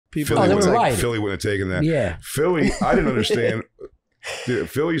people. Philly wouldn't have taken that. Yeah. Philly, I didn't understand. Dude,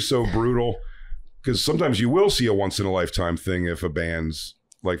 Philly's so brutal because sometimes you will see a once in a lifetime thing if a band's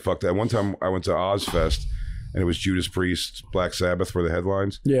like, fuck that. One time I went to Ozfest and it was Judas Priest, Black Sabbath were the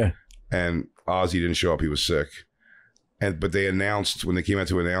headlines. Yeah. And Ozzy didn't show up. He was sick. But they announced, when they came out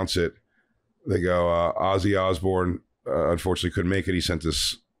to announce it, they go, Ozzy Osbourne unfortunately couldn't make it. He sent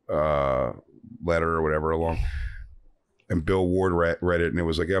this letter or whatever along. And Bill Ward read it and it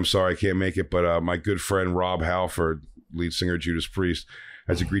was like, I'm sorry, I can't make it. But my good friend Rob Halford, lead singer of Judas Priest,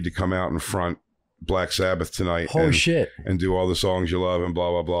 has agreed to come out and front Black Sabbath tonight. Holy shit. And do all the songs you love and blah,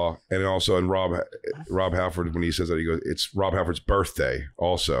 blah, blah. And also, and Rob Halford, when he says that, he goes, it's Rob Halford's birthday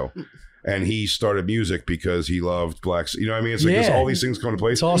also. And he started music because he loved blacks. You know what I mean? It's like there's all these things come into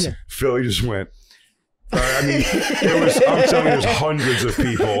place. It's awesome. Philly just went. I mean, I'm telling you, there's hundreds of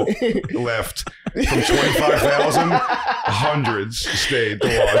people left. From 25,000, hundreds stayed to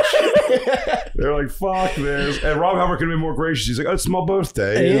watch. They're like, fuck this. And Rob Halford could have been more gracious. He's like, oh, it's my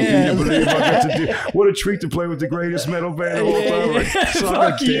birthday. Yeah. Believe I get to do. What a treat to play with the greatest metal band of all time. Like,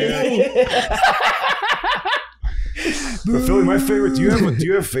 fuck you. But Philly, my favorite. Do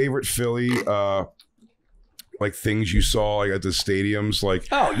you have favorite Philly like things you saw like at the stadiums? Like,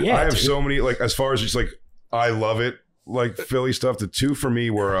 oh yeah, I have so many. Like, as far as just like, I love it. Like Philly stuff. The two for me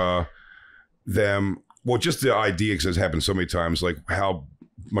were them. Well, just the idea, because it's happened so many times. Like how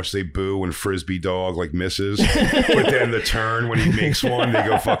much they boo when Frisbee Dog like misses, but then the turn when he makes one, they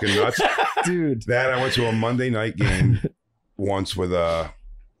go fucking nuts. Dude, that I went to a Monday night game once with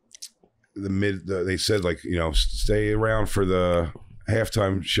they said, like, you know, stay around for the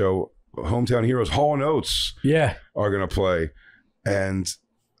halftime show. Hometown Heroes, Hall & Oates are gonna play, and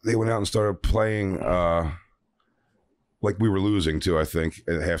they went out and started playing like we were losing to, I think,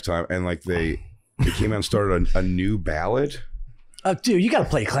 at halftime, and like they came out and started a new ballad. Oh, dude, you gotta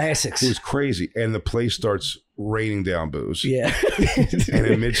play classics. It was crazy, and the place starts raining down booze. Yeah. And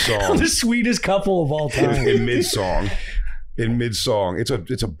in mid-song, the sweetest couple of all time. in mid-song, it's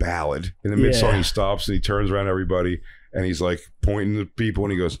a ballad. In the mid-song, he stops and he turns around to everybody, and he's like pointing to people,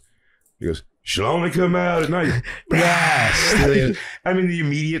 and he goes, she'll only come out at night. Yes. I mean, the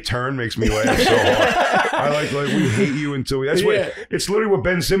immediate turn makes me laugh so hard. I like we hate you until we. That's what it's literally what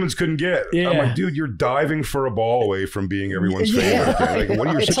Ben Simmons couldn't get. Yeah. I'm like, dude, you're diving for a ball away from being everyone's favorite. Like, what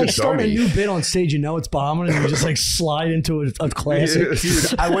are you such a dummy? It's like starting a new bit on stage. You know it's bombing, and you just like slide into a classic. Yeah.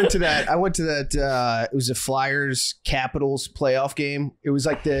 Dude, I went to that. It was a Flyers Capitals playoff game. It was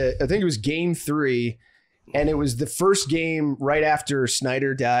like I think it was Game 3, and it was the first game right after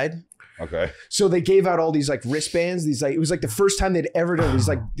Snyder died. Okay. So they gave out all these like wristbands. These like, it was like the first time they'd ever done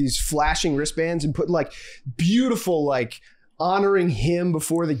these flashing wristbands and put like beautiful like honoring him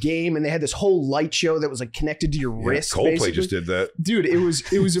before the game. And they had this whole light show that was like connected to your wrist. Coldplay basically just did that, dude. It was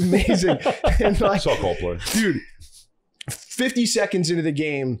amazing. And like, I saw Coldplay, dude. 50 seconds into the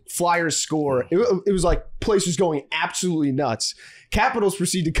game, Flyers score. It was like place was going absolutely nuts. Capitals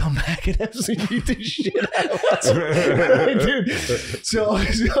proceed to come back and absolutely beat the shit out of us. Dude. So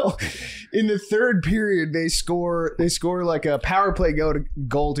in the third period, they score like a power play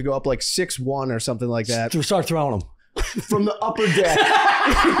goal to go up like 6-1 or something like that. To start throwing them. From the upper deck.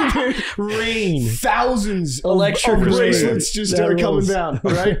 Rain. Thousands electric of bracelets just start coming down,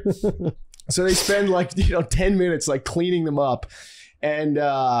 right? So they spend like 10 minutes like cleaning them up, and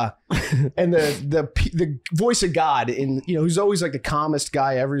the voice of God who's always like the calmest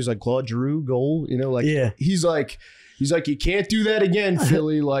guy ever. He's like, Claude Giroux goal, he's like you can't do that again,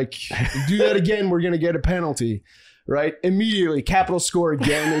 Philly. Like do that again, we're gonna get a penalty. Right, immediately, Capitals score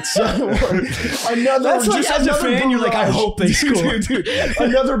again. It's another. That's like, as a fan, you're like, I hope they score. Dude,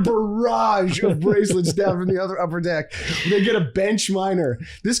 another barrage of bracelets down from the other upper deck. They get a bench minor.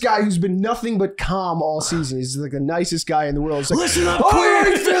 This guy who's been nothing but calm all season. He's like the nicest guy in the world. He's like, listen up, all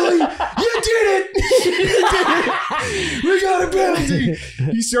right, Philly, you did it. We got a penalty.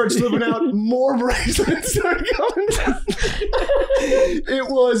 He starts flipping out. More bracelets start coming down. It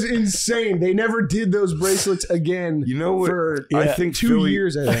was insane. They never did those bracelets again. You know what? I think 2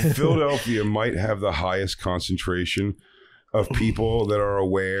 years. Philadelphia might have the highest concentration of people that are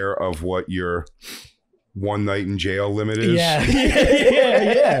aware of what your one night in jail limit is. Yeah.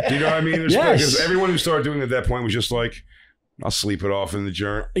 Do you know what I mean? Because everyone who started doing it at that point was just like, I'll sleep it off in the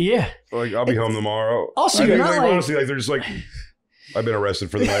joint. Yeah. Like, I'll be home tomorrow. Also, honestly, like, they're just like, I've been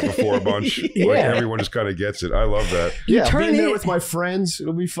arrested for the night before a bunch. Like, everyone just kind of gets it. I love that. Yeah, being there with my friends,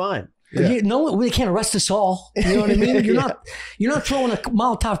 it'll be fine. They can't arrest us all. You know what I mean? You're not throwing a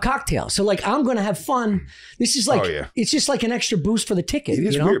Molotov cocktail. So like, I'm going to have fun. This is like, it's just like an extra boost for the ticket. It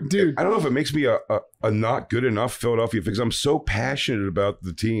is you know? weird, dude. I don't know if it makes me a not good enough Philadelphia because I'm so passionate about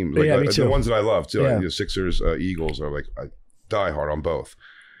the team. Like me too. the ones that I love too. Like, the Sixers, Eagles are like, I die hard on both.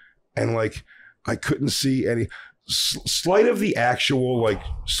 And like, I couldn't see any slight of the actual, like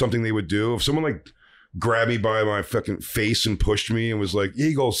something they would do. If someone like grabbed me by my fucking face and pushed me and was like,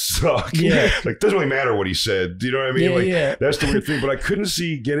 Eagles suck. Yeah. Like, doesn't really matter what he said. Do you know what I mean? That's the weird thing. But I couldn't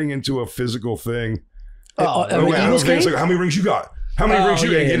see getting into a physical thing. Like, how many rings you got? How many rings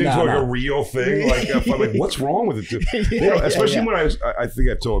you got? Get into like a real thing. Like, I'm like, what's wrong with it? Dude? Especially when I think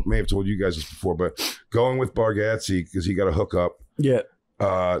may have told you guys this before, but going with Bargatze because he got a hookup. Yeah.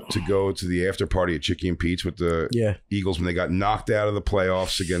 To go to the after party at Chicky and Pete's with the Eagles when they got knocked out of the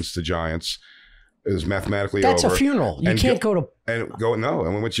playoffs against the Giants. It was mathematically over. That's a funeral. You can't go to... And we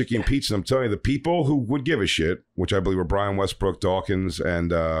went with Chicky and Pete's, and I'm telling you, the people who would give a shit, which I believe were Brian Westbrook, Dawkins,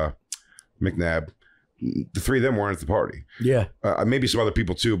 and McNabb, the three of them weren't at the party. Yeah. Maybe some other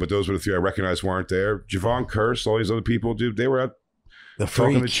people too, but those were the three I recognized weren't there. Javon Curse, all these other people, dude, they were out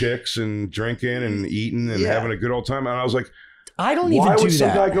talking to chicks and drinking and eating and having a good old time. And I was like... I don't even do that. Why would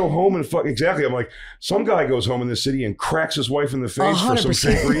some guy go home and fuck? Exactly. I'm like, some guy goes home in this city and cracks his wife in the face 100%. For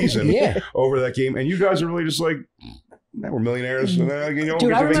some fake reason over that game. And you guys are really just like, we're millionaires. And,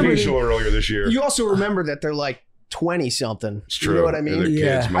 dude, I remember vacation earlier this year. You also remember that they're like 20 something. It's true. You know what I mean?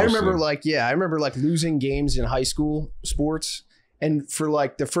 Kids, I remember like losing games in high school sports. And for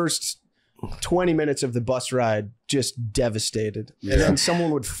like the first 20 minutes of the bus ride, just devastated. And then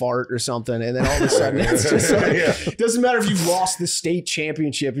someone would fart or something. And then all of a sudden, it's just like, it doesn't matter if you lost the state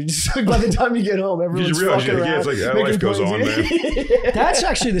championship. You just like, by the time you get home, everyone's fucking around. It's like, life goes on, man. That's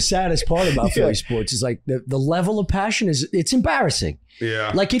actually the saddest part about Philly sports is like the level of passion it's embarrassing.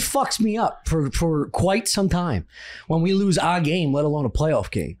 Yeah. Like it fucks me up for quite some time when we lose our game, let alone a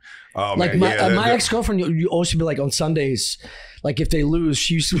playoff game. Oh, like man. my ex-girlfriend you always be like on Sundays, like if they lose,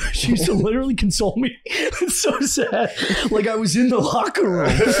 she used to literally console me. It's so sad. Like I was in the locker room.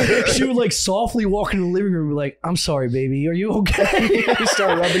 She would like softly walk in the living room and be like, I'm sorry, baby. Are you okay? You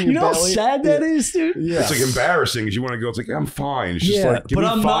start rubbing your belly. How sad that is, dude? Yeah. It's like embarrassing because you want to go. It's like, I'm fine. It's just like, give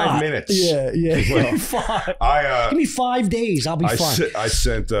me 5 minutes. Yeah. Like, give me 5 days. I'll be fine. I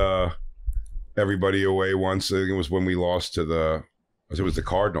sent everybody away once. I think it was when we lost to it was the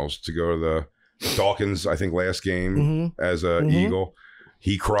Cardinals to go to the Dawkins, I think, last game as a Eagle.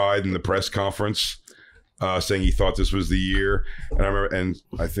 He cried in the press conference saying he thought this was the year. And I remember, and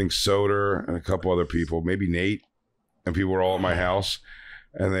I think Soder and a couple other people, maybe Nate, and people were all at my house.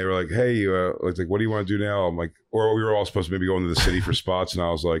 And they were like, hey, like, what do you want to do now? I'm like, or we were all supposed to maybe go into the city for spots. And I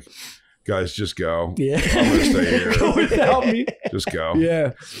was like, guys, just go. Yeah. I'm going to stay here. Go without me. Just go. Yeah.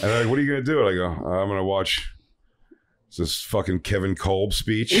 And they're like, what are you going to do? And I go, I'm going to watch this fucking Kevin Kolb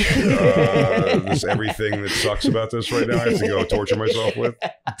speech. This everything that sucks about this right now. I have to go torture myself with.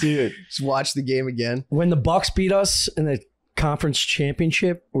 Dude, just watch the game again. When the Bucks beat us in the conference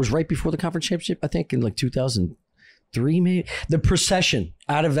championship, it was right before the conference championship, I think in like 2003 maybe. The procession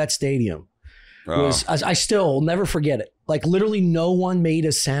out of that stadium was, I still will never forget it. Like literally no one made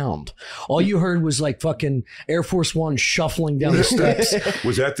a sound. All you heard was like fucking Air Force One shuffling down the steps.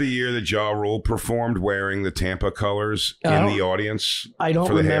 Was that the year that Ja Rule performed wearing the Tampa colors in the audience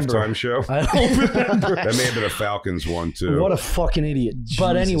for the halftime show? I don't remember. That may have been a Falcons one too. What a fucking idiot. Jesus.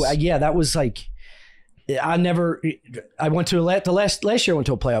 But anyway, yeah, that was like, I went to last year I went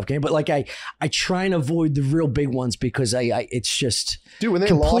to a playoff game, but like I try and avoid the real big ones because it's just, dude, when they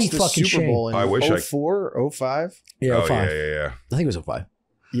lost the fucking Super Bowl in 04, 05? Yeah, 05. Yeah. I think it was 05.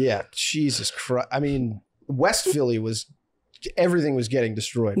 Yeah, Jesus Christ. I mean, West Philly everything was getting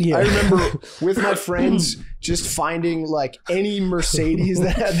destroyed. Yeah. I remember with my friends just finding like any Mercedes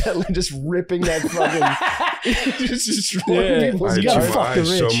that had that, just ripping that fucking, just destroying people's cars. I had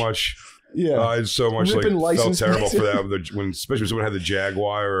so much. Yeah, I had so much felt terrible for that when especially when someone had the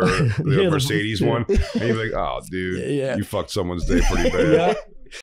Jaguar or the Mercedes one, and you're like, oh, dude, you fucked someo's day pretty bad.